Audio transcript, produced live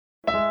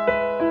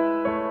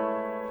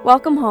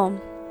Welcome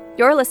home.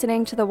 You're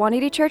listening to the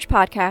 180 Church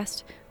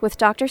Podcast with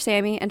Dr.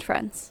 Sammy and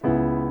friends.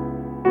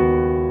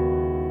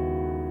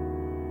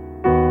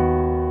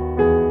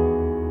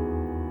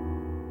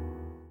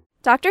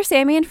 Dr.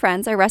 Sammy and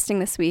friends are resting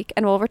this week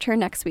and will return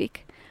next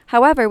week.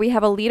 However, we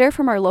have a leader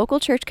from our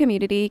local church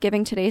community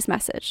giving today's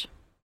message.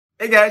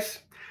 Hey guys,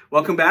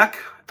 welcome back.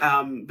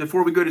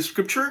 Before we go to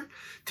scripture,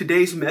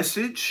 today's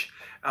message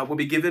will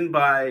be given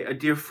by a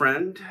dear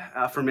friend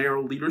from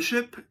Arrow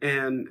Leadership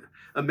and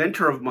a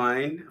mentor of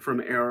mine from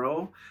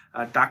Arrow,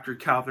 Dr.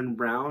 Calvin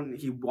Brown.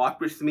 He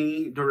walked with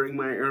me during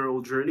my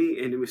Arrow journey,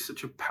 and it was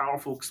such a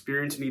powerful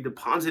experience, and he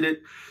deposited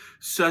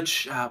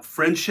such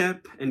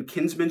friendship and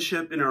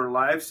kinsmanship in our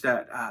lives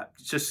that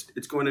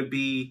it's going to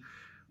be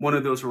one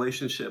of those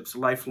relationships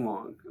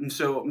lifelong. And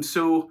so I'm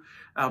so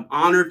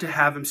honored to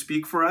have him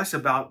speak for us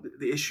about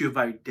the issue of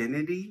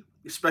identity,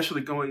 especially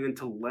going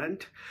into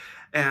Lent.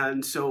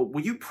 And so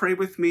will you pray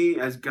with me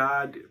as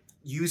God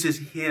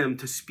uses him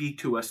to speak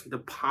to us and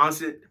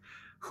deposit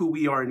who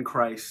we are in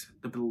Christ,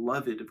 the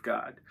beloved of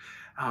God.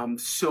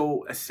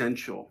 So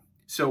essential.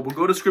 So we'll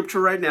go to scripture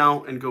right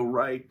now and go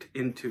right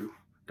into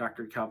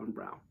Dr. Calvin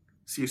Brown.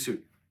 See you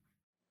soon.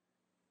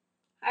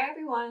 Hi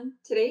everyone.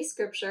 Today's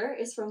scripture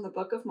is from the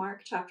book of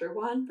Mark chapter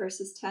 1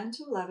 verses 10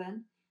 to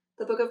 11,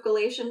 the book of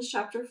Galatians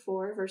chapter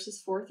 4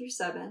 verses 4 through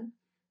 7,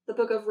 the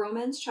book of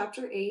Romans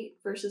chapter 8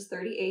 verses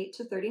 38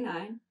 to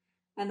 39,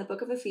 and the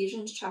book of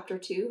Ephesians chapter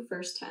 2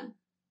 verse 10.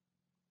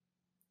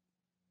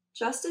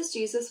 Just as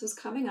Jesus was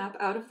coming up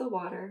out of the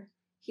water,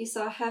 he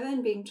saw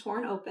heaven being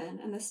torn open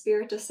and the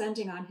Spirit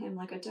descending on him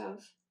like a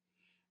dove.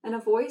 And a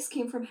voice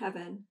came from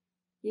heaven,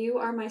 "You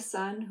are my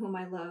Son, whom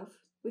I love.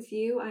 With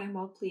you I am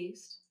well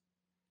pleased."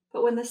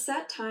 But when the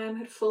set time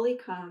had fully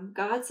come,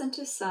 God sent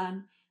his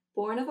Son,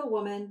 born of a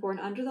woman born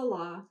under the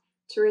law,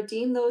 to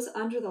redeem those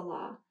under the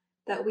law,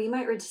 that we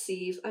might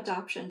receive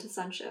adoption to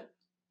sonship.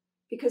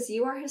 Because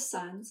you are his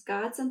sons,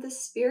 God sent the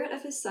Spirit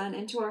of his Son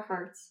into our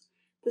hearts,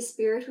 the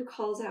Spirit who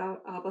calls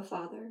out, "Abba,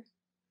 Father."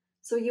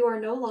 So you are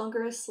no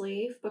longer a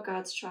slave, but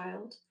God's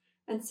child.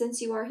 And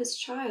since you are his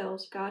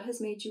child, God has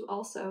made you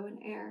also an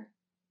heir.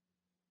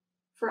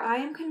 For I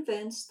am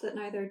convinced that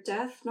neither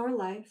death nor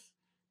life,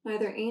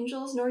 neither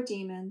angels nor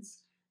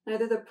demons,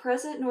 neither the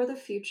present nor the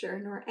future,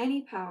 nor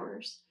any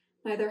powers,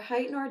 neither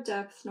height nor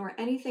depth, nor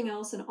anything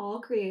else in all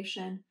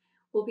creation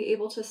will be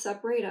able to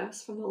separate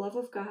us from the love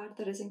of God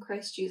that is in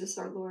Christ Jesus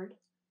our Lord.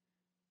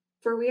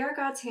 For we are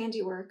God's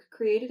handiwork,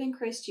 created in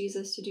Christ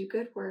Jesus to do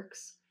good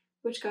works,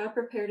 which God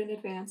prepared in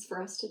advance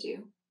for us to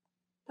do.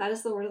 That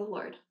is the word of the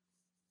Lord.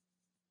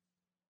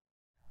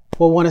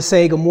 Well, I want to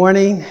say good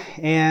morning,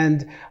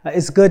 and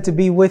it's good to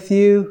be with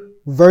you,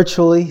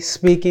 virtually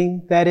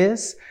speaking, that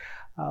is.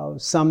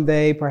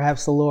 Someday,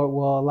 perhaps the Lord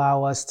will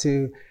allow us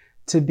to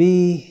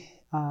be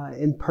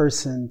in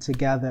person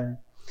together.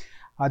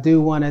 I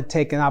do want to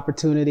take an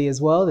opportunity as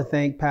well to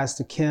thank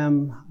Pastor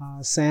Kim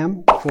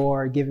Sam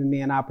for giving me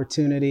an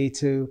opportunity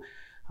to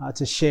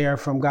share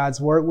from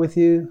God's Word with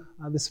you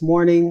this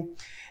morning.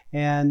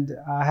 And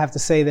I have to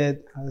say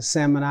that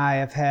Sam and I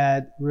have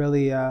had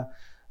really a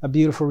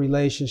beautiful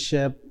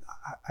relationship.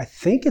 I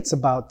think it's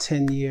about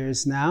 10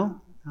 years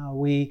now.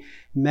 We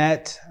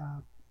met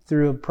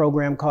through a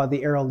program called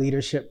the Arrow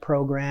Leadership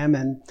Program,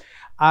 and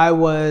I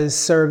was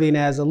serving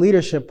as a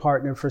leadership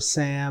partner for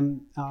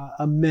Sam,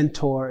 a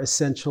mentor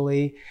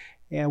essentially,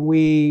 and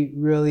we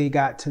really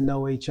got to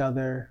know each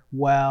other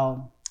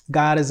well.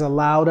 God has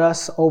allowed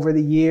us over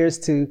the years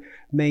to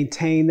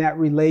maintain that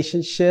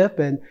relationship,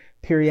 and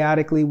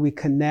periodically we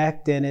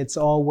connect, and it's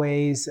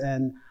always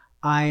an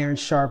iron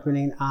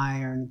sharpening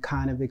iron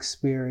kind of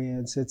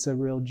experience. It's a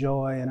real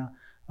joy and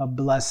a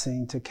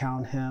blessing to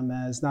count him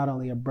as not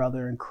only a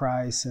brother in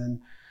Christ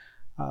and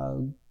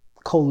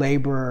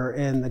co-laborer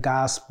in the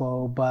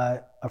gospel,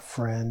 but a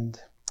friend.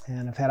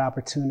 And I've had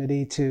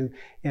opportunity to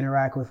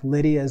interact with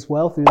Lydia as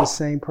well through the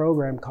same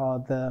program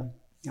called the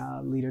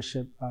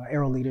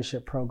Arrow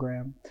Leadership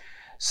Program.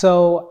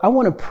 So I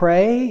want to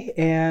pray,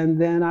 and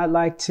then I'd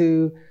like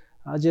to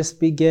just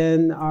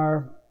begin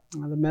the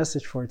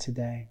message for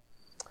today.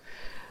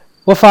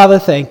 Well, Father,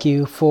 thank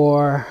you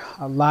for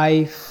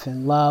life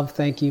and love.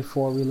 Thank you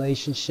for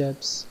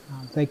relationships.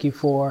 Thank you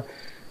for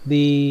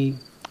the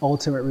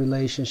ultimate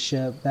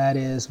relationship that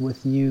is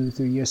with you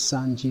through your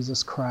Son,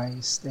 Jesus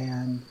Christ.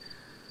 And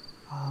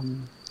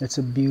it's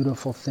a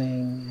beautiful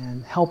thing.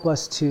 And help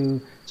us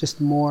to just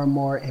more and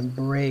more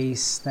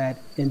embrace that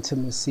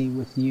intimacy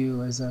with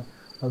you as a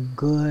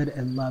good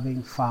and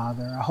loving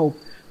Father. I hope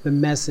the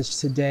message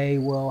today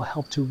will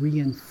help to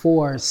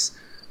reinforce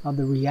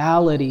the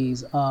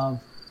realities of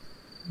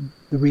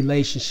the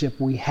relationship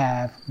we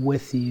have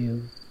with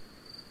you.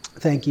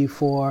 Thank you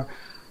for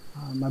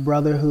my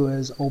brother who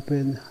has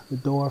opened the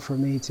door for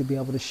me to be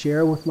able to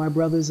share with my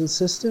brothers and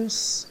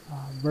sisters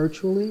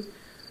virtually.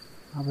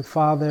 But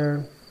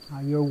Father,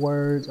 your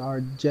words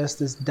are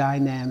just as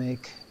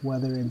dynamic,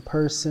 whether in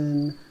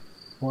person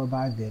or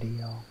by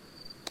video.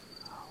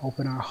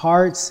 Open our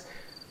hearts.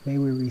 May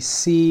we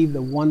receive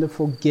the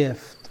wonderful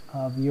gift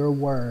of your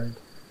word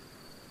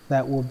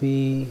that will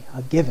be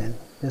given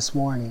this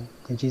morning.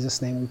 In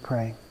Jesus' name we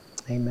pray.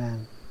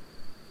 Amen.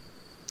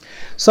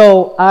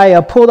 So I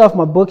pulled off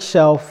my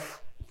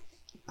bookshelf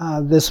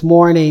this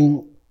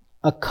morning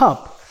a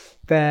cup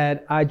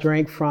that I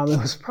drank from. It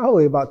was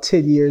probably about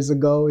 10 years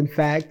ago, in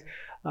fact,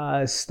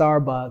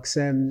 Starbucks.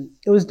 And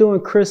it was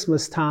during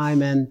Christmas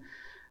time. And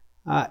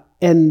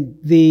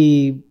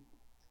the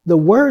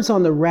words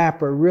on the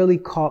wrapper really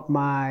caught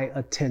my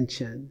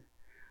attention.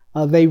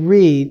 They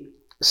read,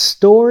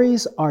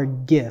 "Stories are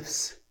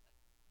gifts.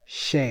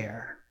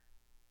 Share."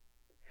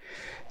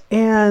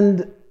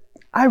 And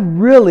I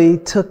really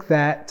took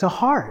that to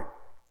heart.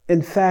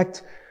 In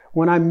fact,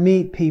 when I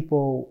meet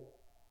people,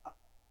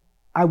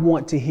 I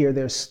want to hear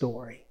their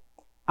story.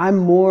 I'm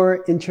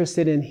more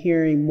interested in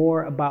hearing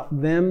more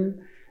about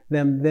them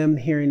than them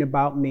hearing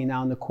about me.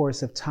 Now, in the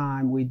course of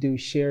time, we do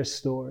share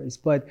stories,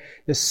 but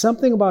there's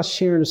something about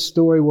sharing a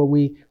story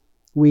where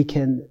we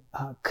can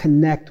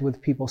connect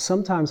with people.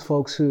 Sometimes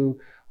folks who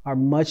are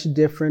much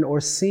different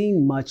or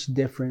seem much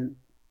different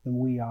than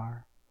we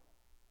are.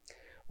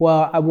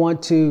 Well, I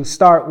want to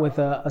start with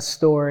a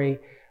story,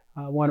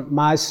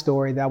 my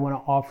story that I want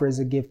to offer as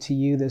a gift to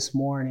you this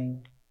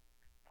morning.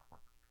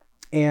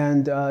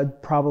 And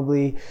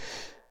probably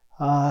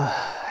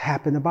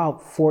happened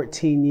about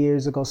 14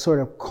 years ago, sort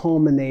of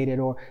culminated,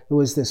 or it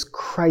was this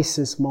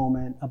crisis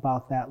moment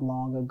about that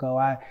long ago.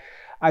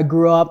 I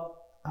grew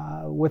up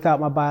without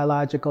my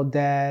biological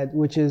dad,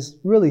 which is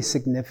really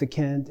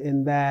significant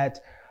in that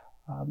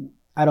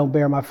I don't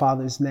bear my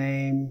father's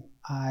name.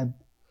 I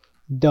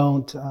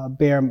don't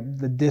bear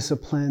the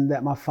discipline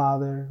that my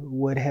father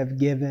would have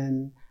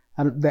given,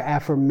 the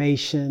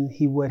affirmation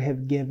he would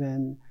have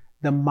given,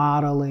 the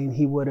modeling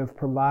he would have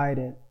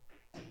provided.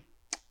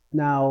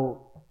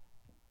 Now,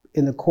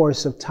 in the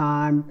course of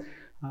time,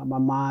 my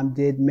mom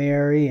did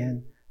marry,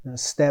 and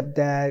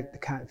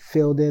stepdad kind of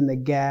filled in the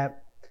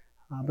gap.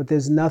 But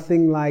there's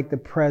nothing like the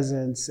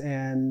presence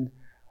and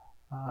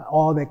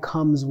all that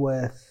comes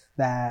with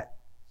that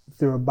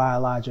through a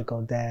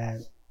biological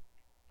dad.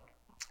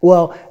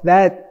 Well,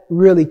 that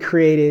really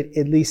created,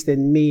 at least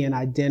in me, an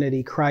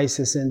identity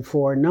crisis. And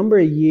for a number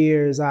of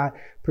years, I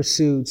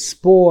pursued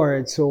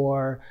sports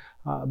or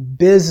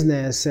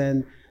business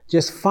and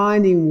just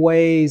finding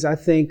ways, I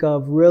think,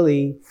 of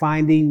really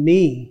finding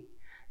me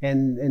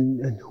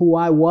and who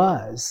I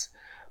was.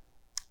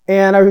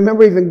 And I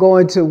remember even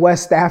going to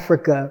West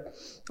Africa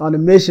on a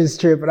missions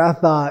trip, and I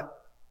thought,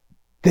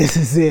 this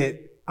is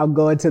it. I'm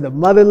going to the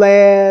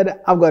motherland.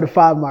 I'm going to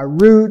find my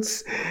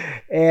roots.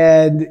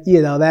 And,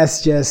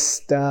 that's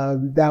just,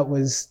 that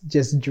was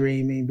just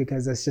dreaming,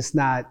 because that's just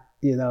not,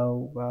 it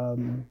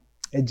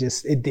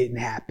didn't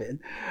happen.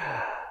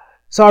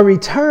 So I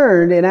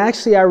returned, and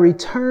actually I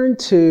returned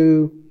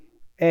to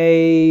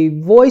a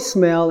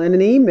voicemail and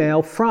an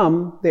email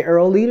from the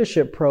Arrow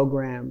Leadership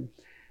Program.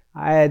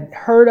 I had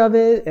heard of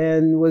it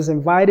and was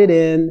invited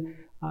in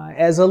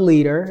as a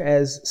leader,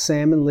 as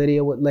Sam and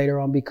Lydia would later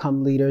on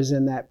become leaders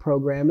in that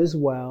program as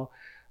well,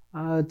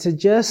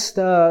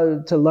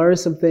 to learn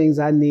some things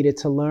I needed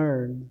to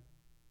learn.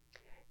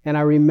 And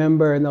I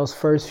remember in those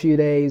first few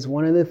days,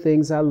 one of the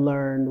things I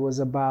learned was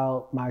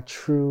about my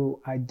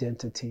true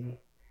identity.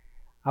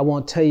 I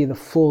won't tell you the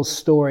full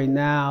story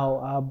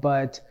now,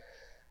 but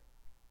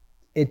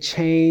it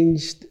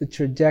changed the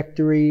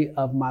trajectory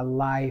of my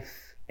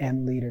life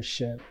and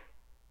leadership.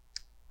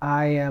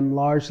 I am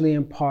largely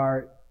in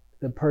part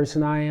the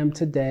person I am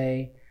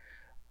today,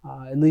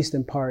 at least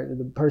in part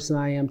the person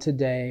I am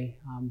today,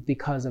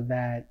 because of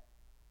that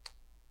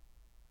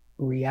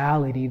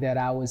reality that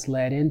I was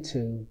led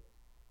into.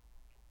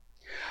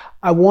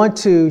 I want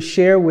to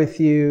share with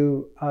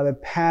you the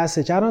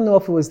passage. I don't know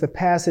if it was the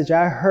passage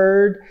I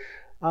heard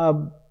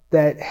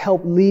that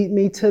helped lead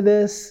me to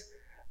this,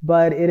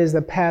 but it is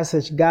the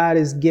passage God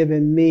has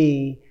given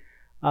me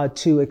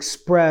to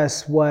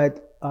express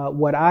what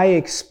I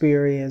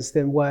experienced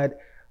and what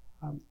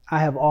I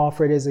have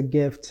offered as a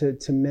gift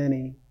to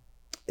many.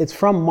 It's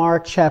from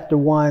Mark chapter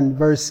 1,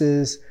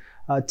 verses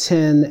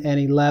 10 and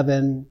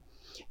 11.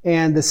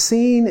 And the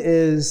scene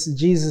is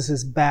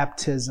Jesus'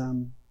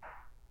 baptism.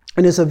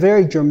 And it's a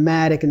very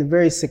dramatic and a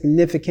very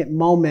significant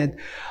moment.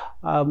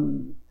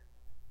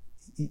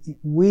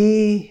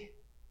 We,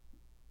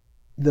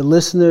 the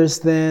listeners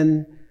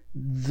then,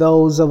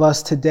 those of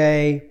us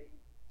today,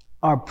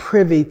 are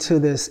privy to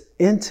this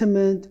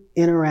intimate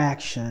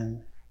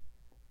interaction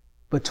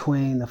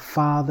between the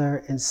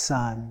Father and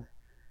Son.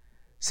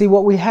 See,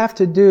 what we have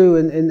to do,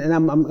 and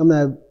I'm going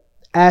to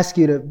ask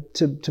you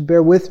to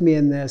bear with me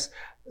in this.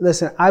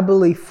 Listen, I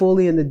believe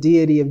fully in the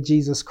deity of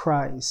Jesus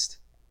Christ,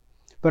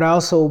 but I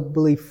also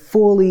believe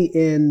fully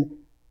in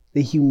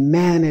the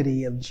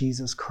humanity of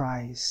Jesus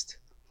Christ.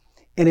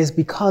 And it's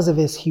because of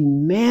his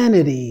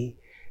humanity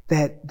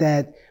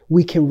that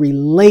we can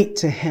relate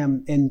to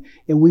him, and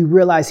we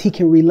realize he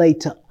can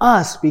relate to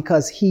us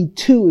because he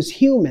too is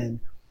human.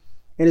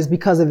 And it's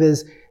because of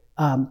his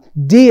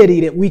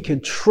deity that we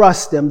can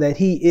trust him, that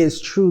he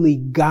is truly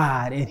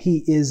God and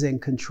he is in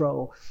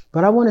control.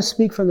 But I want to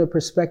speak from the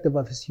perspective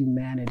of his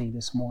humanity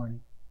this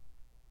morning.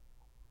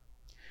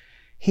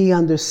 He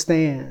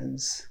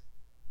understands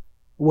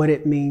what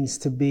it means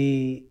to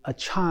be a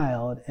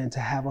child and to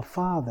have a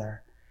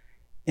father.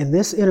 And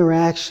this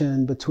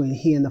interaction between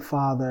he and the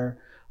Father,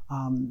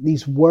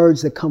 these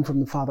words that come from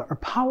the Father are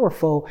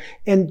powerful.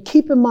 And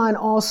keep in mind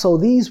also,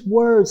 these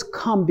words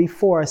come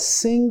before a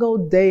single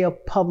day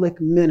of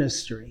public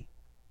ministry.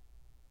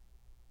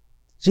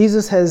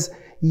 Jesus has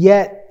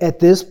yet at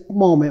this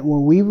moment,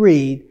 when we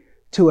read,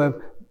 to have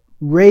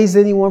raised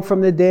anyone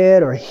from the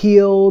dead or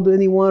healed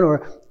anyone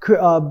or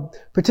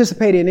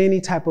participated in any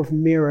type of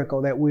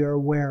miracle that we are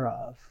aware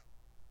of.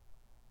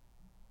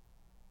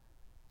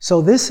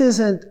 So this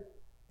isn't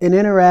an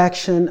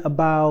interaction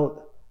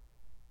about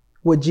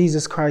what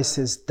Jesus Christ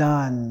has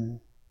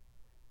done.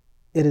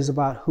 It is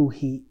about who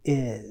he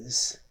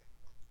is.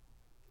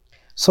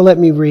 So let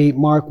me read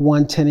Mark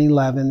 1, 10,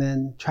 11,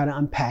 and try to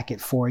unpack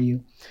it for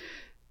you.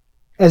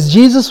 As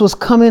Jesus was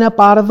coming up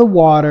out of the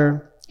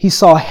water, he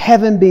saw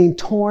heaven being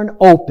torn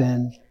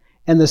open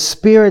and the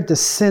Spirit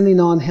descending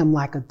on him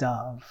like a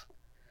dove.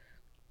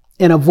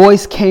 And a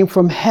voice came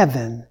from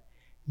heaven,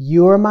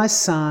 "You are my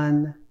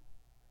Son,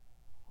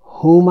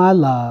 whom I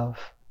love.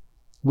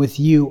 With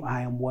you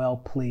I am well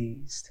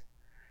pleased."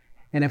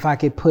 And if I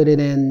could put it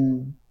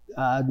in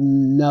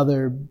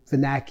another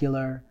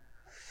vernacular,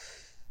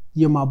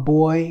 you're my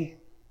boy.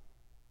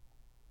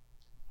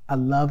 I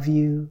love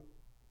you.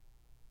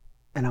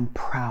 And I'm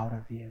proud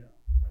of you.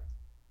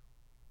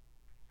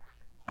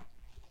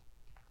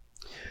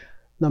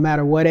 No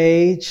matter what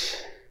age,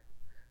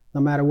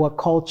 no matter what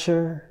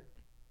culture,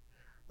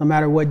 no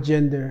matter what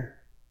gender,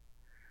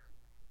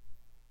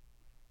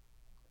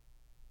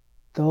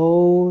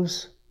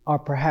 those are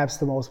perhaps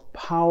the most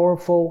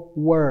powerful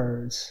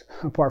words,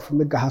 apart from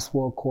the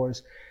gospel, of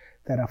course,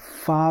 that a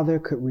father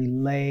could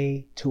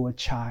relay to a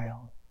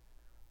child.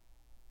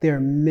 There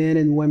are men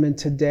and women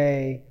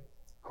today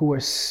who are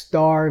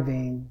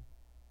starving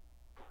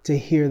to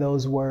hear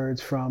those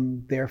words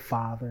from their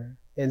father.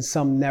 And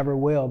some never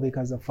will,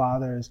 because the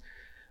father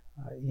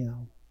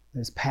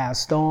is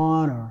passed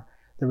on, or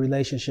the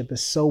relationship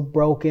is so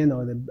broken,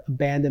 or the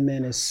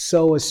abandonment is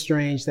so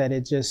estranged that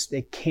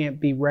it can't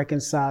be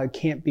reconciled, it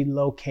can't be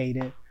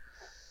located.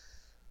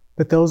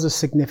 But those are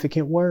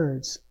significant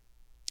words.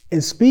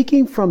 And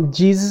speaking from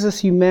Jesus'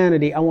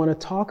 humanity, I want to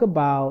talk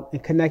about,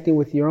 and connecting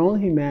with your own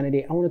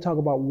humanity, I want to talk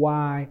about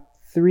why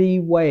 3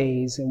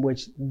 ways in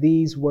which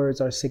these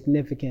words are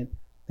significant.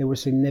 They were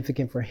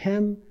significant for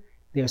him,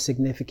 they are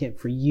significant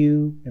for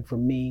you and for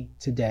me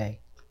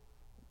today.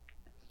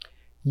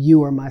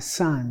 You are my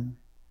son.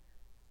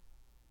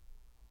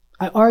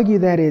 I argue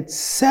that it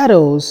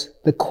settles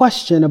the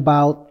question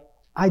about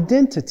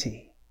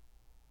identity.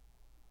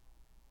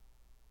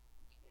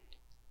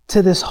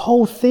 To this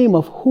whole theme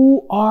of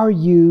who are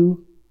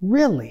you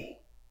really?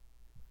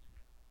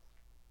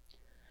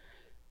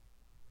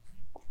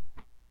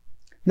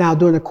 Now,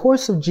 during the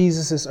course of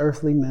Jesus'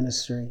 earthly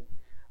ministry,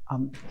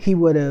 he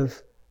would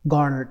have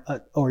garnered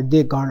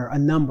did garner a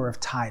number of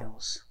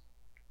titles.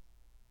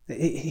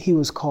 He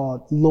was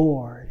called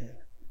Lord,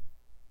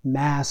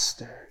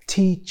 Master,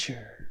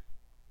 Teacher.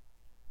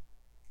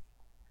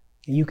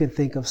 And you can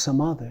think of some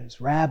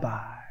others,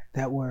 Rabbi,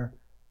 that were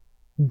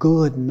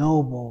good,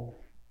 noble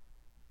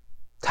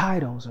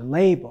titles or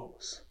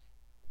labels.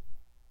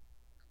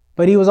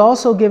 But he was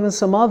also given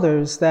some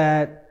others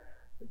that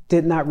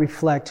did not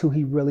reflect who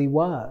he really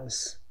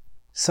was.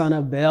 Son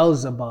of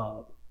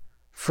Beelzebub,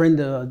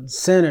 friend of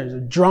sinners, a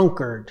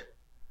drunkard.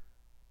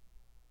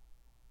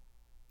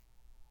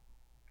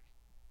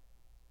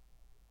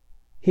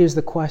 Here's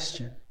the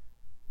question.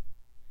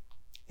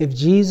 If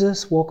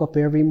Jesus woke up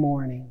every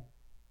morning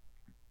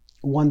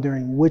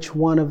wondering which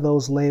one of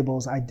those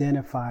labels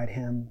identified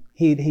him,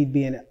 he'd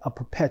be in a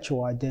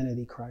perpetual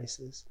identity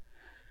crisis.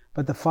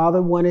 But the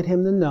Father wanted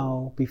him to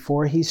know,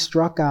 before he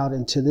struck out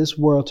into this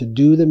world to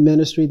do the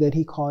ministry that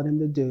he called him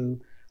to do,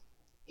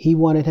 he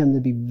wanted him to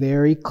be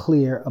very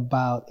clear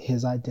about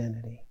his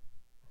identity.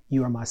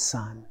 You are my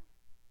son.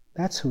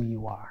 That's who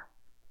you are.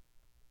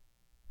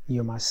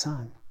 You're my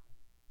son.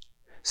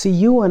 See,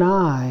 you and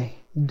I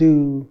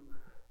do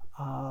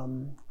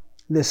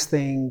this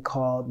thing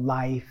called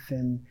life,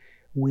 and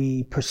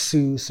we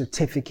pursue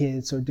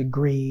certificates or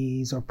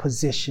degrees or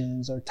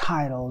positions or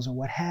titles or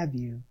what have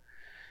you.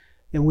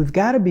 And we've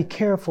got to be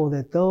careful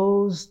that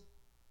those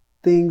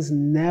things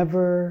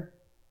never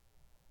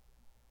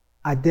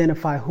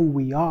identify who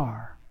we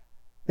are.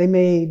 They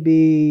may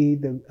be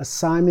the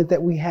assignment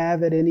that we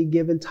have at any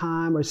given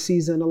time or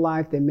season of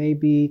life. They may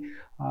be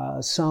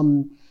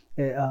some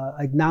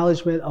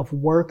acknowledgement of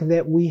work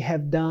that we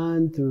have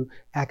done through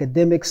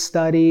academic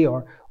study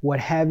or what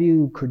have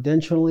you,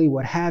 credentialing,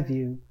 what have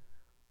you,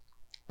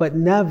 but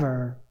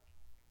never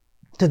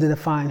to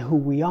define who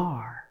we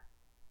are.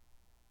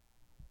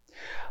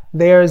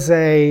 There's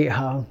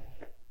a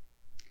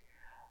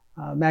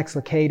Max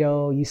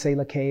Lucado, you say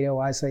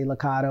Lucado, I say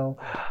Lucado,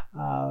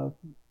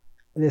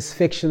 this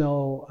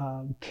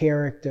fictional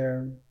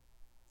character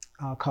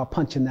called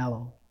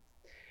Punchinello.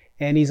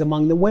 And he's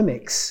among the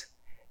Wemmicks.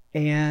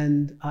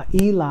 And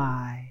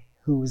Eli,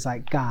 who is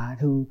like God,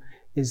 who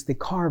is the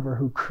carver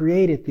who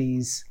created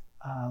these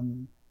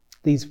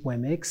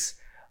mimics,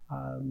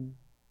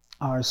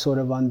 are sort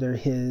of under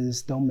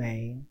his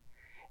domain.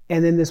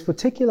 And in this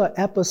particular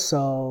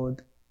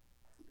episode,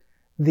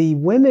 the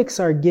mimics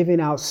are giving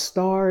out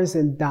stars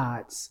and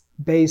dots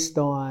based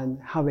on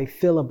how they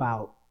feel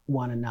about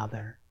one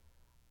another.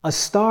 A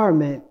star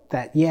meant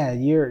that, yeah,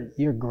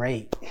 you're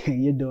great.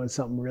 You're doing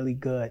something really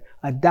good.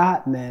 A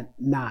dot meant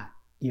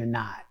you're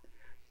not.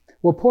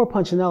 Well, poor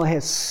Punchinello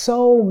had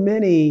so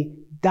many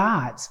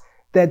dots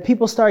that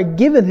people started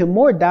giving him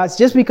more dots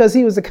just because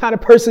he was the kind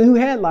of person who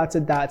had lots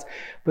of dots.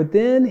 But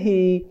then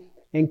he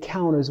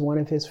encounters one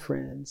of his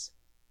friends.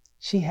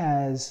 She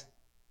has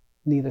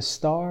neither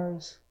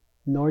stars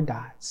nor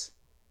dots.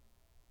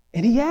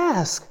 And he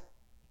asks,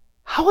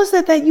 how is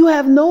it that you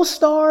have no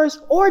stars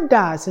or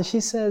dots? And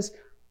she says,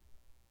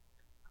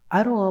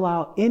 I don't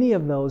allow any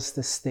of those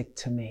to stick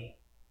to me.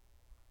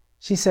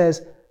 She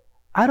says,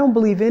 I don't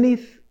believe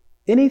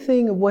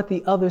anything of what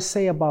the others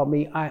say about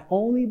me. I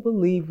only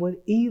believe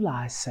what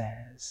Eli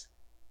says.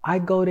 I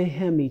go to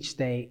him each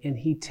day and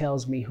he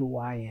tells me who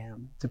I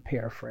am, to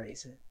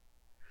paraphrase it.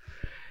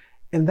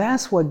 And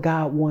that's what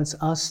God wants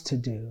us to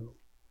do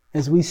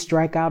as we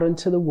strike out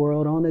into the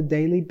world on a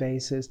daily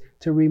basis,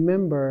 to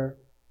remember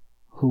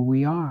who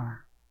we are.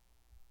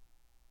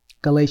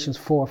 Galatians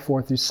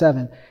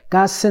 4:4-7.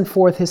 God sent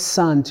forth his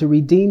son to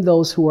redeem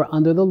those who were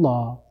under the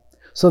law,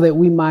 so that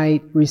we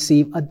might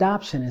receive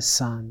adoption as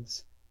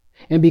sons.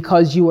 And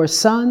because you are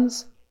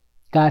sons,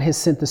 God has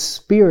sent the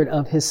Spirit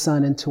of his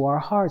Son into our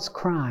hearts,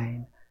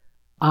 crying,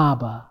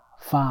 Abba,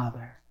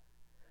 Father.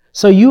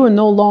 So you are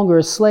no longer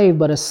a slave,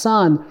 but a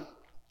son.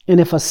 And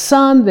if a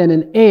son, then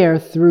an heir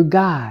through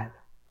God.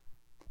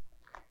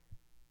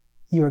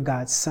 You are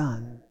God's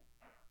son.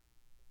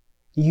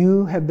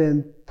 You have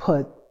been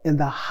put in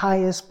the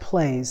highest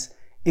place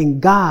in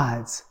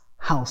God's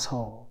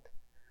household.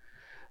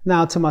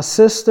 Now, to my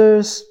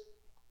sisters,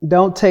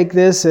 don't take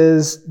this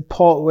as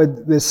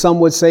some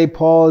would say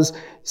Paul's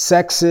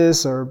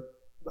sexist or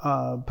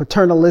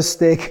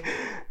paternalistic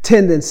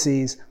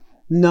tendencies.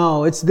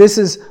 No, this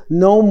is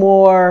no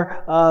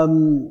more,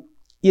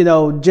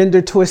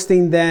 gender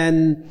twisting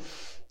than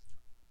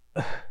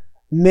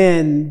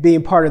men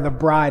being part of the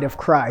bride of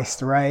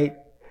Christ, right?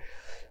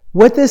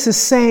 What this is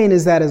saying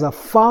is that as a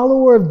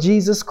follower of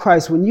Jesus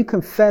Christ, when you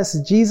confess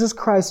Jesus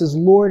Christ as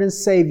Lord and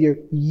Savior,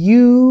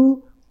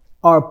 you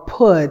are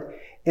put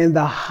in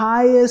the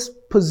highest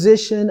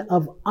position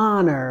of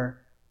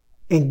honor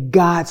in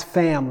God's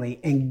family,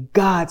 in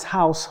God's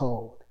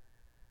household.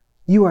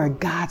 You are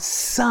God's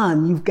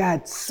son. You've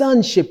got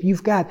sonship.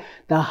 You've got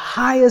the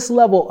highest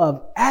level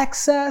of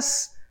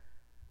access,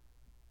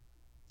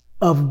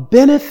 of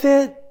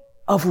benefit,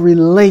 of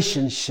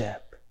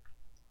relationship.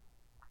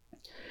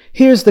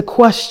 Here's the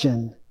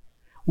question.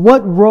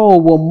 What role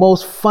will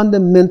most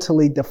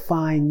fundamentally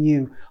define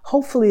you?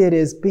 Hopefully it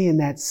is being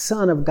that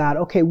son of God.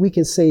 Okay, we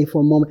can say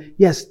for a moment,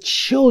 yes,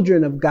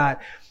 children of God.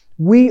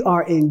 We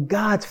are in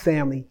God's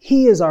family.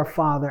 He is our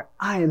father.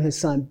 I am his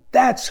son.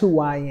 That's who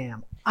I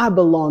am. I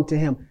belong to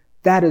him.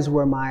 That is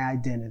where my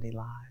identity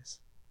lies.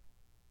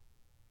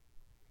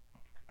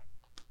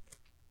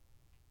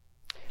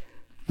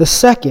 The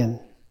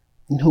second,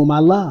 in whom I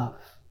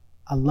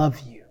love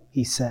you,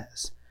 he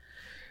says.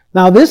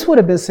 Now, this would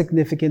have been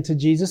significant to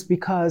Jesus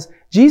because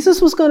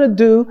Jesus was going to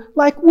do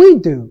like we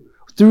do.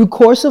 Through the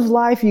course of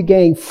life, you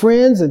gain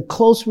friends and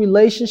close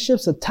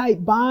relationships, a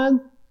tight bond.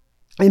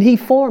 And he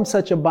formed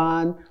such a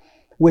bond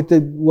with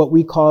what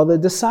we call the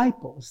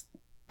disciples,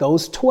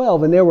 those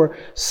 12. And there were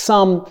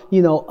some,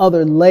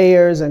 other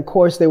layers. And of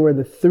course, there were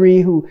the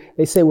 3 who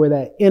they say were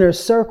that inner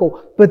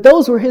circle. But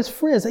those were his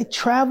friends. They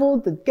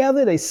traveled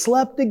together. They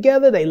slept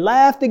together. They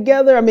laughed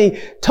together.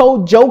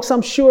 Told jokes,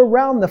 I'm sure,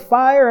 around the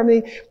fire.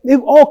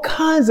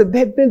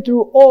 They've been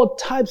through all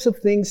types of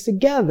things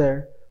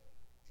together.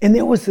 And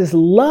there was this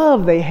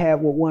love they had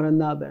with one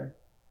another.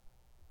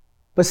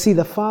 But see,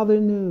 the Father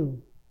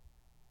knew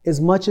as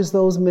much as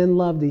those men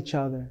loved each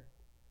other,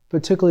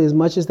 particularly as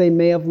much as they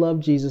may have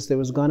loved Jesus, there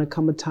was going to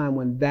come a time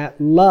when that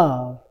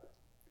love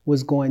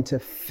was going to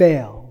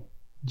fail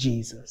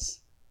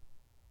Jesus.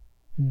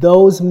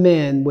 Those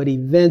men would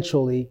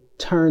eventually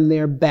turn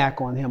their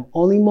back on him,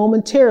 only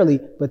momentarily,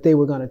 but they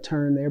were going to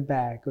turn their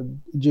back, or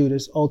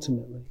Judas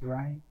ultimately,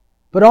 right?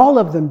 But all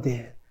of them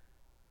did.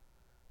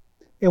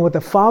 And what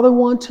the Father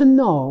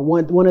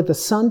wanted the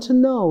Son to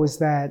know is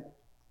that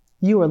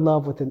you are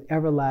loved with an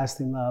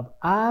everlasting love.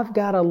 I've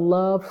got a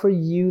love for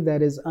you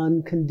that is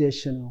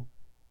unconditional.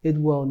 It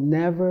will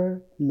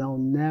never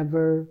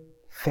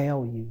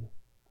fail you.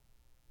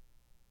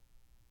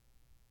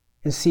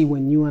 And see,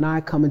 when you and I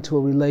come into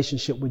a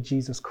relationship with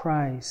Jesus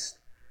Christ,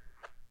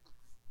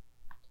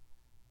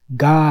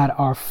 God,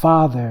 our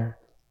Father,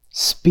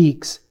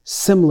 speaks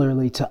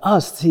similarly to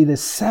us. See,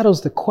 this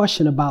settles the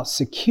question about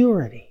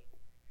security.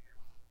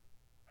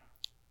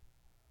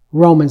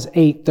 Romans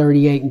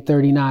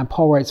 8:38-39,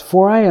 Paul writes,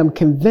 For I am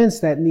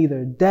convinced that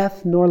neither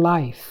death nor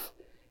life,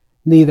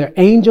 neither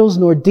angels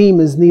nor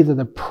demons, neither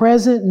the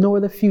present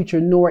nor the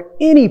future, nor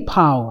any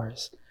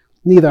powers,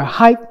 Neither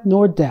height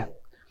nor depth,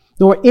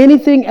 nor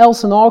anything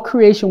else in all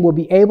creation will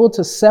be able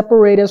to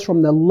separate us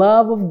from the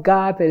love of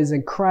God that is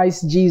in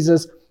Christ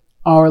Jesus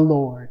our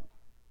Lord.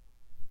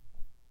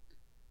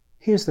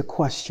 Here's the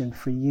question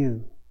for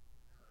you.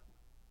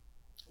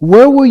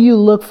 Where will you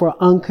look for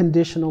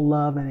unconditional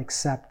love and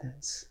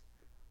acceptance?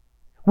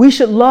 We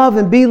should love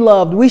and be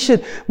loved. We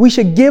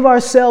should give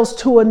ourselves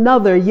to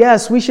another.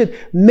 Yes, we should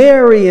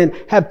marry and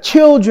have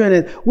children,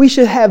 and we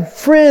should have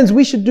friends.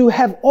 We should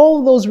have all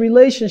of those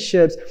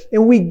relationships,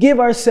 and we give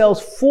ourselves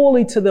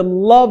fully to them,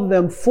 love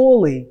them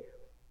fully.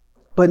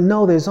 But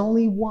no, there's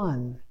only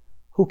one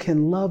who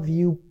can love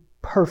you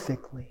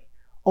perfectly.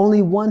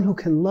 Only one who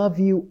can love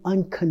you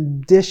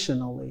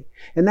unconditionally.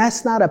 And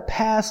that's not a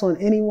pass on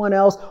anyone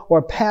else or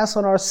a pass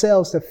on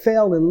ourselves to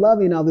fail in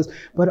loving others.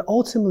 But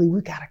ultimately, we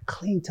got to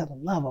cling to the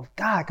love of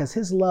God, because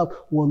his love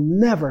will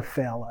never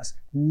fail us.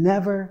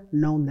 Never,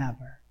 no,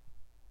 never.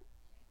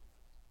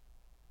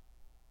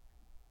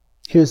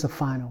 Here's the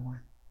final one.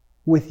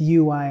 With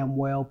you, I am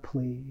well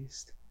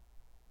pleased.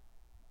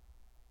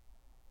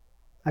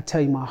 I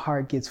tell you, my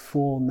heart gets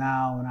full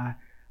now, and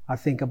I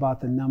think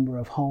about the number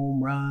of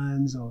home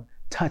runs or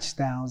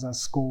touchdowns I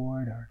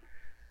scored, or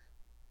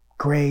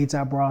grades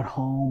I brought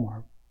home,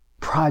 or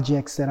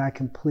projects that I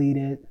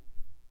completed.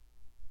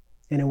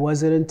 And it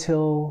wasn't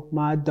until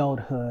my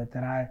adulthood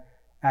that I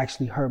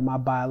actually heard my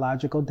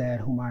biological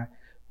dad,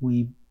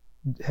 we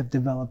have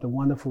developed a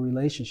wonderful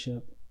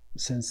relationship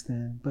since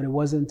then. But it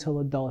wasn't until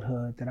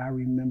adulthood that I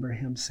remember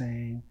him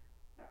saying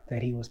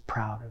that he was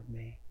proud of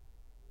me.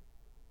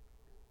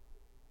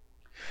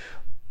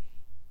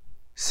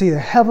 See, the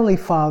Heavenly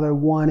Father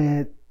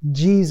wanted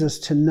Jesus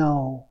to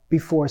know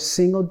before a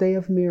single day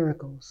of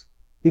miracles,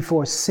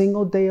 before a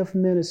single day of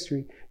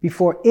ministry,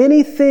 before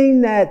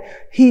anything that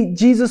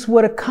Jesus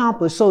would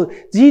accomplish. So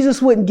Jesus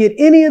wouldn't get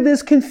any of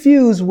this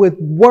confused with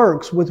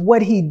works, with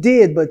what he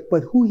did,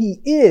 but who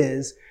he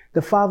is.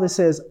 The Father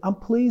says, I'm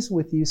pleased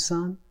with you,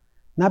 son.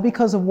 Not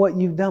because of what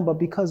you've done, but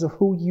because of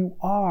who you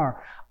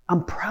are.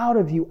 I'm proud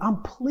of you.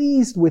 I'm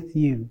pleased with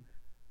you.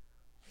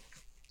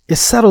 It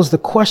settles the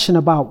question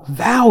about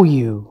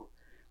value.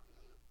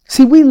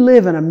 See, we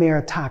live in a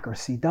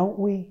meritocracy, don't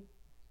we?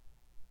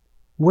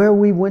 Where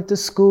we went to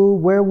school,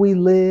 where we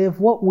live,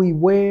 what we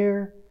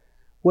wear,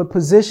 what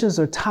positions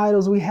or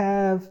titles we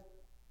have,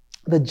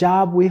 the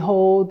job we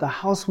hold, the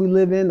house we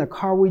live in, the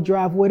car we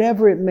drive,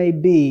 whatever it may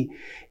be.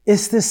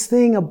 It's this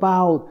thing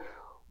about,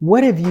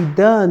 what have you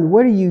done?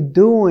 What are you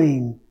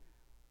doing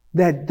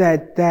that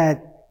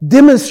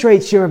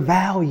demonstrates your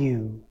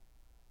value?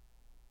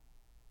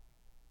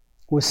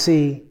 Well,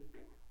 see,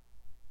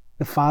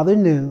 the Father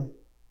knew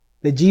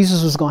that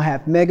Jesus was going to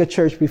have mega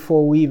church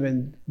before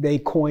they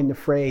coined the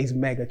phrase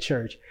mega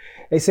church.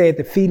 They say at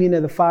the feeding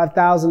of the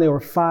 5,000, there were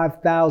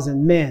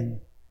 5,000 men,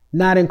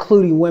 not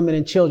including women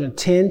and children,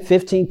 10,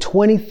 15,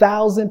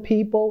 20,000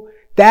 people.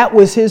 That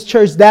was his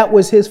church. That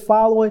was his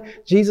following.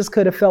 Jesus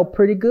could have felt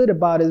pretty good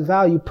about his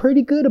value,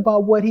 pretty good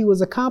about what he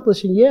was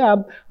accomplishing. Yeah,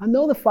 I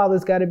know the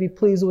Father's got to be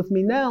pleased with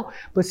me now.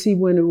 But see,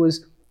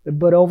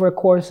 but over a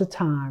course of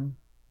time,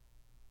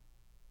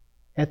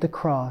 at the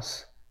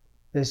cross,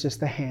 there's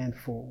just a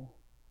handful.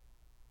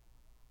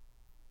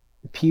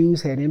 The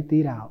pews had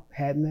emptied out,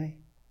 hadn't they?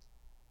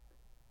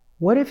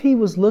 What if he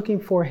was looking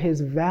for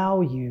his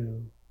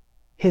value,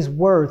 his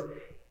worth,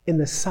 in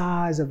the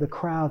size of the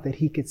crowd that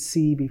he could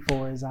see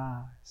before his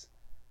eyes?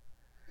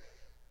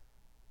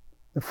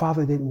 The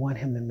Father didn't want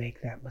him to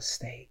make that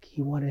mistake.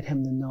 He wanted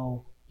him to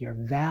know your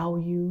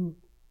value,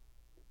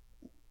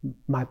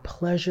 my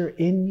pleasure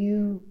in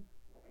you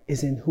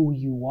is in who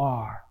you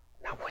are,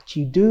 not what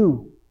you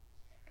do.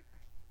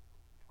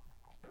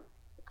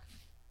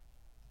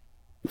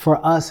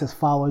 For us as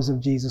followers of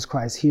Jesus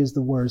Christ, here's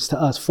the words to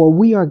us. For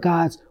we are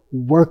God's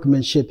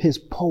workmanship, his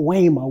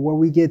poema, where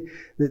we get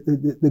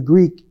the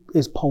Greek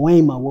is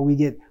poema, where we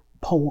get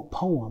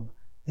poem,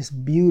 this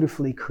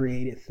beautifully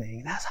created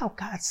thing. That's how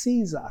God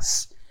sees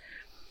us.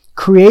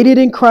 Created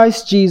in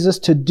Christ Jesus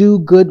to do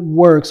good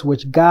works,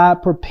 which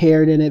God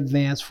prepared in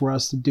advance for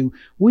us to do.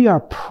 We are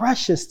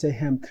precious to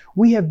him.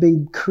 We have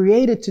been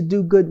created to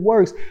do good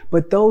works,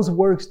 but those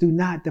works do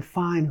not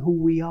define who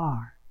we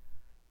are.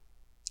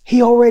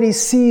 He already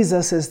sees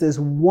us as this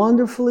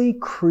wonderfully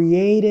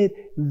created,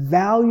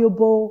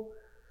 valuable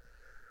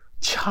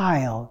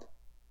child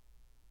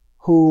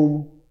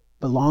whom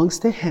belongs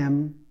to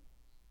him,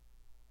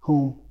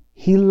 whom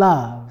he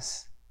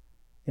loves,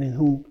 and in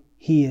whom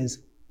he is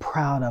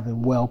proud of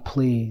and well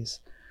pleased.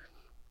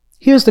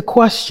 Here's the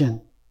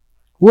question.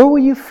 Where will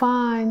you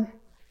find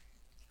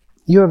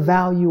your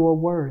value or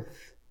worth?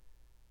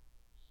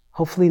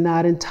 Hopefully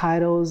not in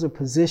titles or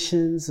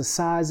positions, the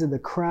size of the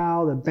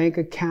crowd, a bank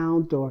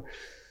account, or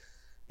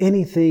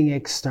anything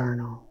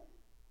external.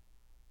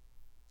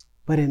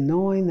 But in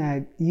knowing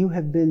that you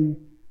have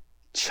been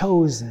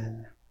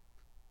chosen,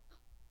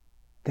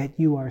 that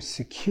you are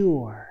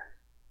secure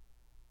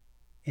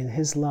in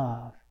his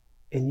love,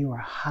 and you are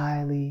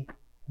highly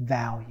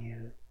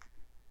valued.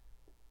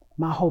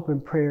 My hope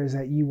and prayer is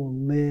that you will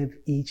live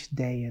each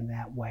day in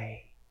that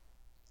way.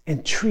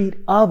 and treat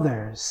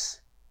others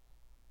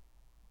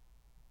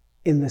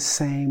in the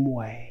same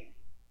way.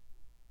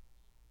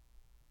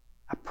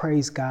 I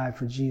praise God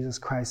for Jesus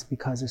Christ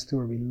because it's through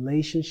a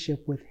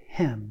relationship with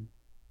Him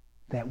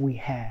that we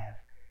have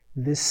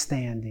this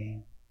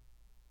standing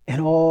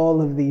and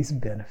all of these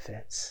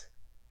benefits.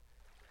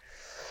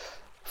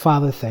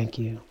 Father, thank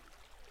you.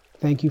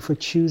 Thank you for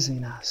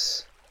choosing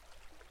us.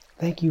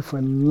 Thank you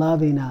for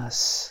loving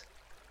us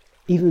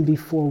even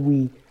before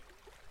we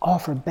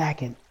offer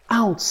back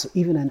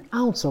even an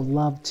ounce of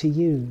love to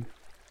you.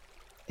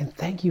 And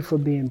thank you for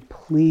being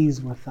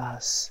pleased with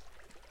us,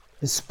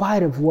 in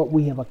spite of what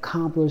we have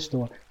accomplished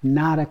or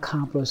not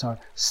accomplished, or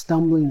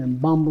stumbling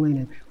and bumbling.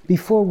 And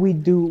before we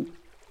do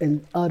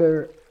and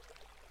utter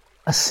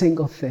a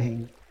single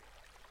thing,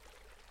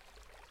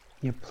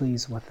 you're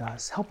pleased with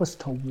us. Help us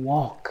to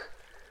walk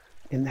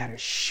in that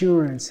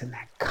assurance and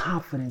that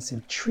confidence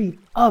and treat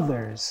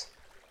others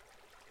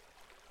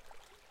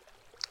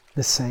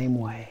the same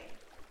way.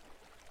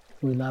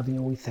 We love you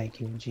and we thank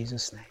you in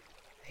Jesus' name.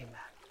 Amen.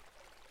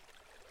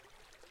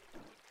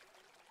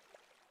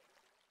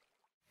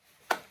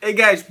 Hey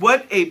guys,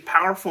 what a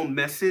powerful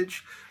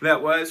message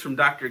that was from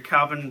Dr.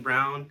 Calvin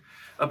Brown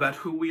about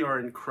who we are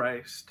in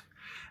Christ.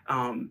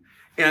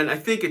 And I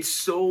think it's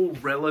so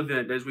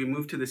relevant as we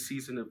move to the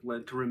season of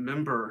Lent to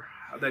remember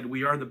that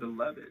we are the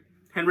beloved.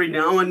 Henry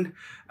Nouwen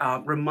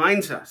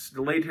reminds us,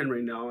 the late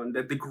Henry Nouwen,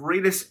 that the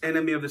greatest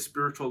enemy of the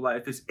spiritual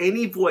life is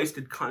any voice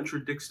that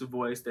contradicts the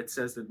voice that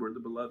says that we're the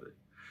beloved.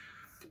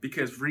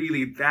 Because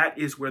really, that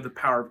is where the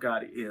power of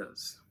God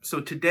is. So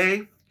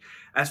today,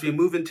 as we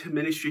move into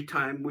ministry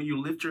time, will you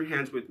lift your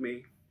hands with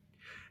me?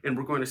 And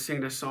we're going to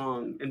sing a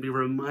song and be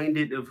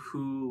reminded of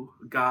who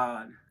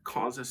God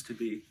calls us to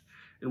be.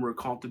 And we're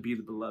called to be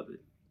the beloved.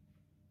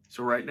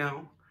 So right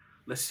now,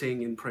 let's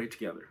sing and pray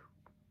together.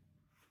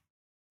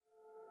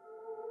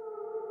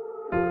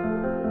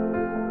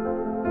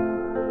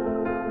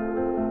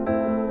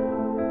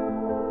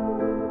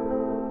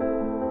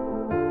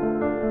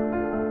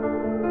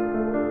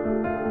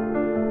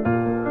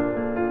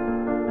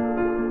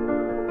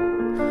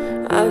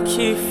 I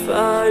keep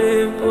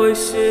fighting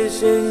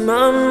voices in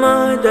my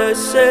mind that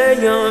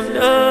say I'm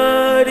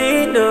not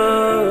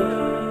enough.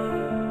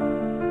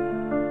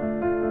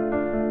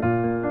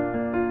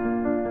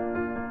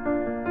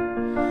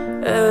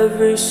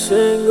 Every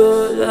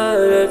single lie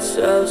that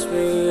tells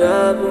me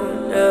I will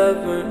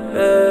never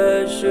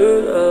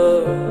measure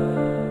up.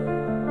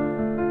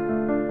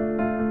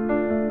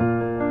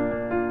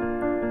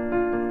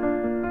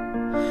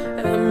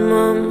 Am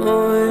I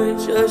more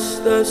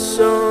just the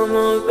sum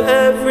of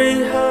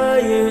every high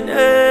and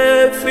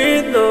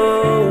every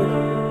low?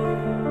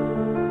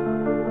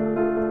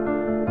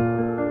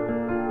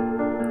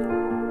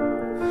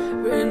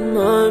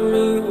 Remind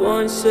me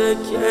once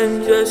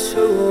again just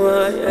who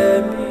I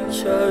am,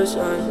 because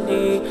I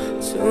need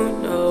to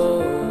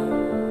know.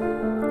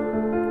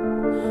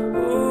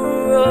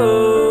 Ooh,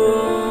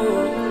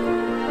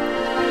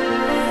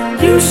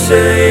 you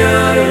say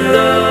I'm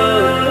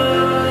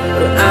loved,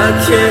 but I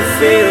can't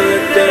feel a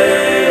thing.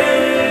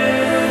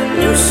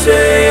 You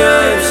say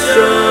I'm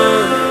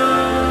strong,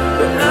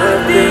 but I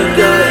think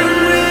I'm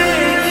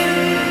weak.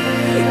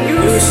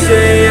 You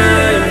say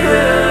I'm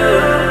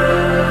held,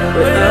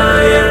 but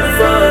I am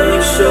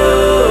falling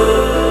short.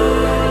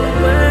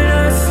 When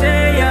I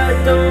say I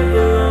don't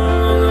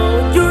belong,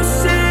 oh, you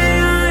say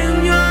I'm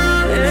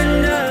young,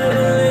 and I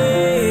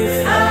believe.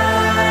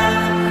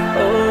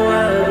 Oh,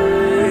 I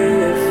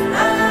believe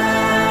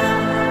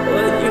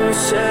what you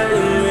say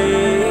to me.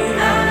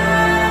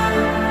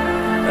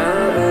 I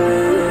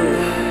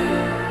believe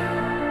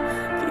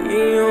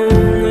the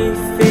only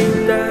thing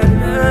that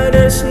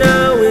matters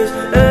now is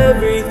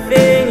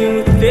everything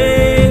you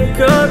think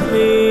of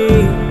me.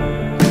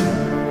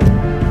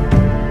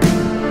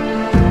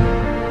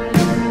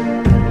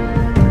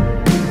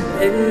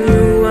 In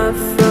you I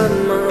find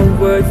my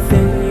worth,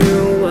 in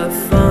you I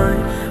find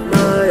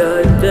my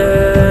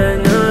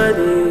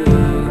identity.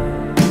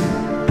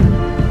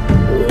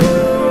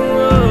 Ooh,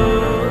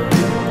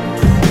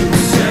 you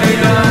say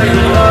I'm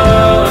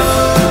lost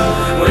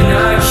when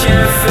I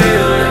can't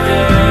feel a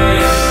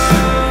thing.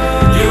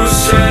 You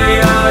say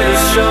I'm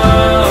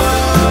strong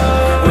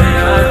when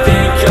I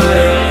think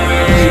I'm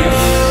weak.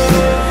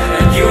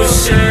 And you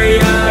say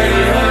I'm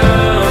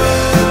held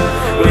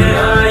when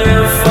I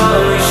am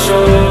falling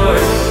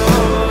short.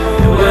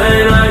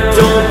 When I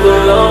don't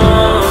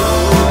belong,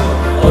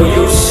 oh,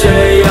 you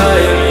say I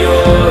am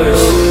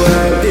yours. Oh,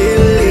 I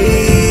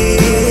believe,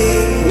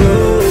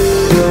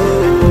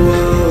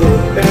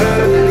 I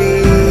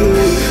believe.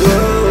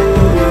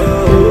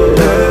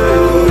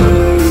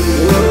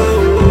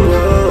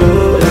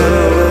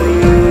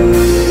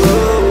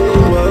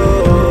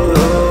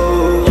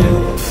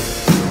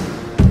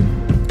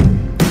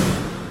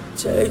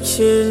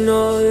 Taking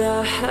all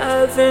I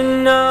have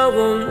and now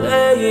I'm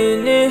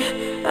laying it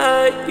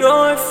at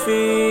your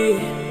feet.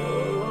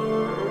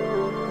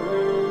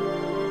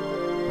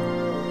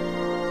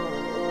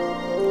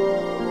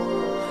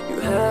 You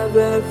have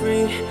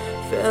every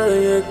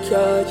failure,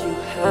 God, you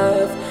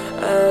have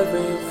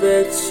every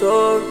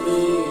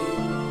victory.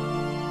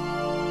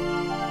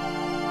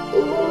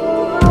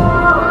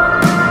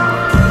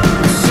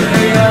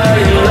 Say I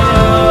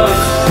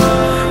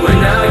love when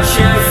I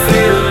can't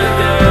feel a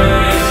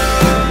thing.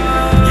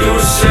 You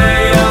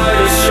say I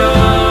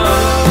strong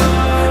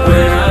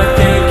when I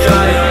think I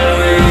am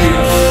weak.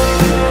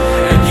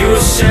 And you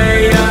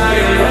say I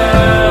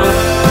help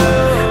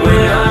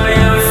when I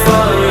am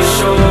falling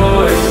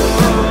short.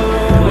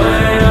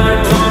 When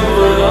I don't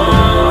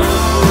belong,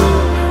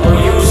 oh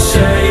you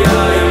say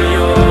I am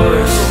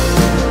yours.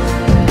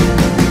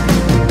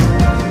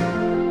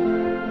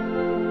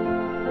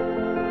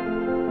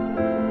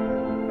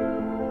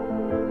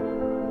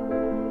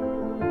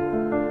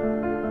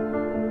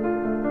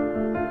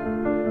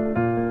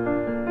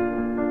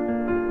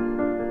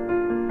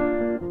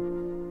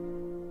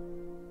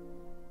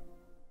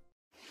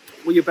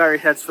 Will you bow your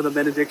heads for the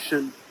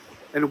benediction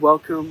and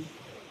welcome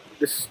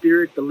the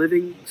Spirit, the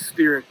living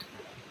Spirit,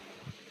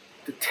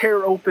 to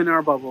tear open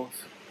our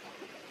bubbles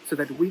so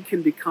that we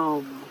can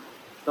become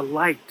the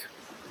light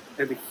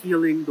and the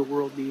healing the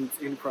world needs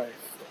in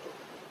Christ.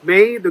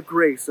 May the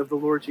grace of the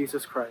Lord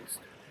Jesus Christ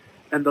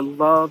and the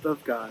love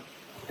of God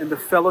and the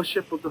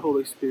fellowship of the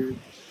Holy Spirit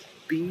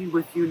be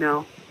with you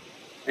now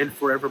and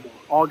forevermore.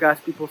 All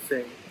God's people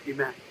say,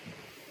 amen.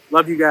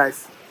 Love you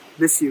guys.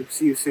 Miss you.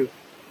 See you soon.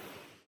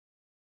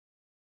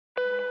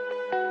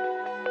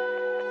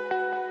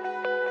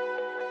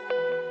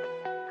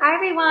 Hi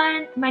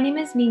everyone, my name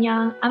is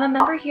Minyoung. I'm a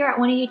member here at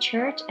 180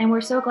 Church, and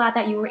we're so glad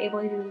that you were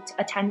able to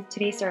attend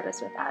today's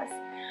service with us.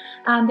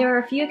 There are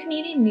a few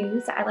community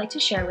news that I'd like to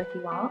share with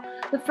you all.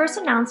 The first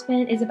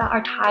announcement is about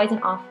our tithes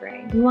and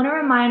offering. We want to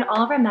remind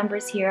all of our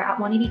members here at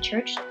 180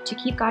 Church to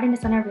keep God in the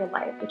center of your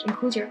life, which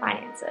includes your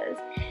finances.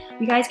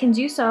 You guys can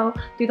do so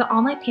through the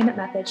online payment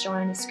methods shown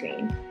on the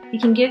screen. You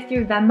can give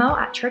through Venmo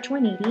at Church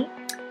 180,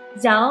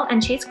 Zelle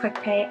and Chase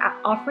QuickPay at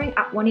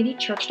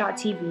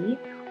offering@180church.tv,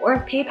 or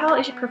if PayPal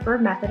is your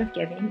preferred method of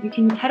giving, you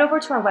can head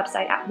over to our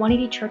website at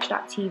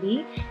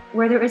 180church.tv,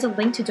 where there is a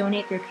link to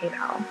donate through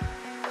PayPal.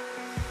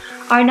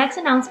 Our next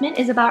announcement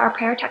is about our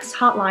prayer text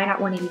hotline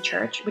at 180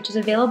 Church, which is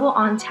available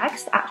on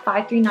text at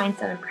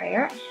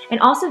 5397-PRAYER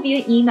and also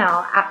via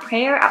email at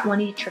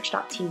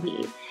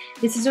prayer@180church.tv.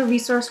 This is a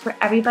resource for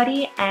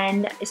everybody,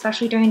 and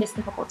especially during this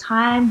difficult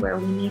time where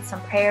we need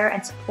some prayer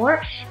and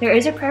support, there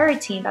is a prayer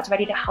team that's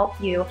ready to help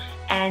you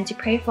and to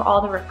pray for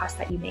all the requests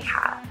that you may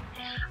have.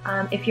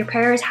 If your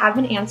prayers have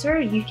been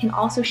answered, you can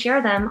also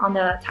share them on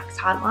the text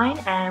hotline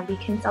and we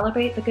can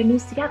celebrate the good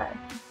news together.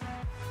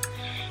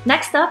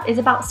 Next up is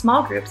about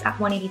small groups at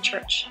 180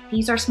 Church.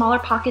 These are smaller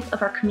pockets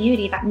of our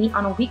community that meet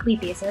on a weekly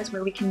basis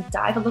where we can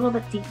dive a little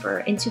bit deeper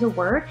into the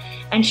Word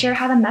and share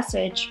how the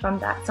message from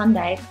that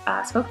Sunday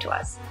spoke to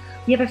us.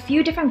 We have a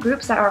few different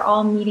groups that are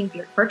all meeting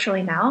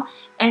virtually now,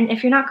 and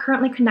if you're not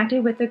currently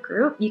connected with a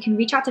group, you can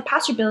reach out to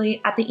Pastor Billy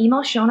at the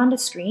email shown on the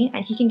screen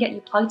and he can get you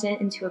plugged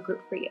into a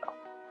group for you.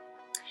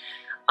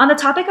 On the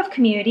topic of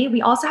community,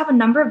 we also have a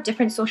number of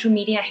different social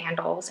media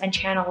handles and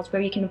channels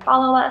where you can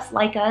follow us,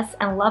 like us,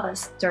 and love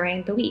us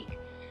during the week.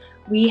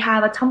 We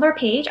have a Tumblr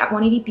page at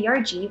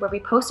 180BRG where we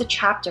post a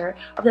chapter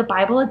of the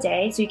Bible a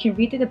day so you can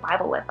read through the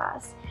Bible with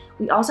us.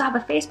 We also have a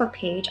Facebook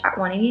page at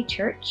 180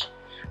 Church.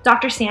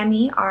 Dr.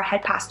 Sammy, our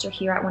head pastor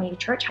here at 180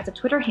 Church, has a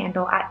Twitter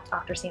handle at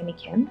Dr. Sammy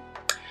Kim.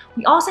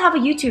 We also have a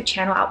YouTube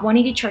channel at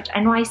 180 Church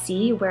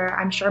NYC, where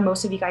I'm sure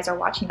most of you guys are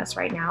watching us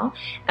right now.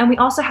 And we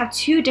also have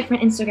two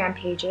different Instagram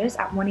pages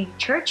at 180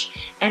 Church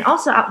and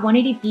also at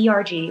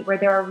 180BRG, where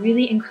there are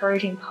really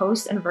encouraging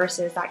posts and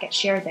verses that get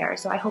shared there.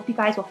 So I hope you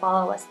guys will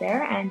follow us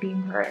there and be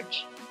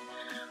encouraged.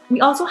 We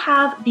also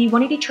have the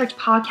 180 Church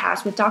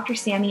podcast with Dr.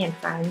 Sammy and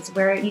friends,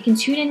 where you can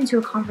tune into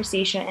a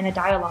conversation and a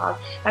dialogue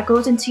that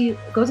goes into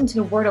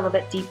the Word a little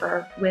bit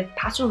deeper with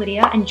Pastor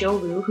Lydia and Joe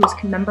Lou, who's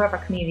a member of our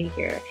community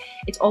here.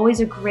 It's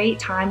always a great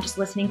time just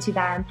listening to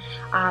them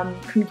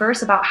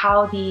converse about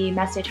how the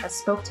message has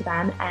spoke to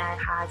them and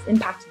has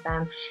impacted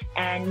them,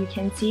 and you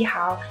can see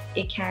how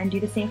it can do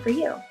the same for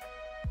you.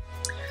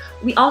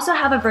 We also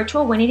have a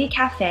virtual 180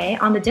 Cafe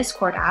on the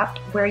Discord app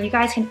where you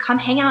guys can come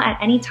hang out at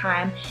any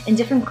time in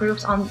different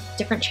groups on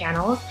different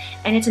channels,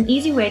 and it's an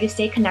easy way to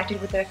stay connected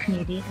with the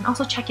community and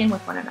also check in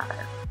with one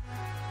another.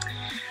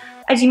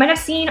 As you might have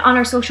seen on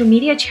our social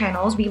media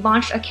channels, we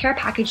launched a care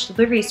package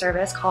delivery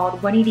service called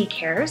 180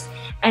 Cares,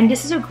 and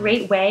this is a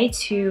great way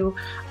to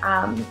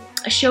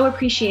show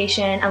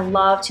appreciation and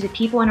love to the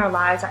people in our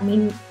lives that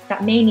may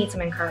need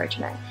some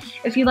encouragement.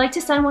 If you'd like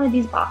to send one of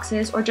these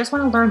boxes or just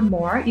want to learn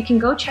more, you can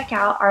go check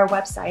out our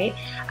website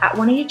at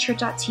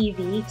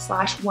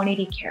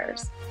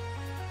 180church.tv/180cares.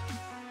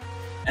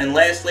 And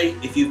lastly,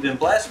 if you've been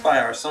blessed by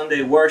our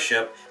Sunday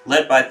worship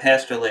led by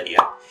Pastor Lydia,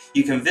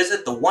 you can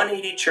visit the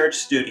 180 Church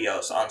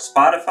Studios on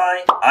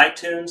Spotify,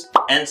 iTunes,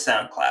 and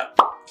SoundCloud.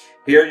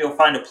 Here you'll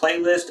find a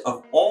playlist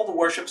of all the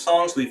worship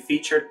songs we've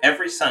featured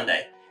every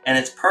Sunday, and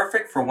it's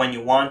perfect for when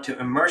you want to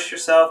immerse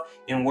yourself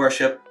in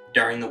worship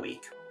during the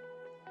week.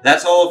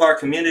 That's all of our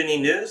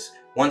community news.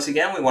 Once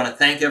again, we want to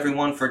thank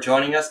everyone for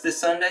joining us this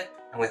Sunday,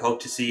 and we hope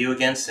to see you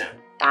again soon.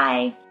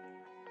 Bye.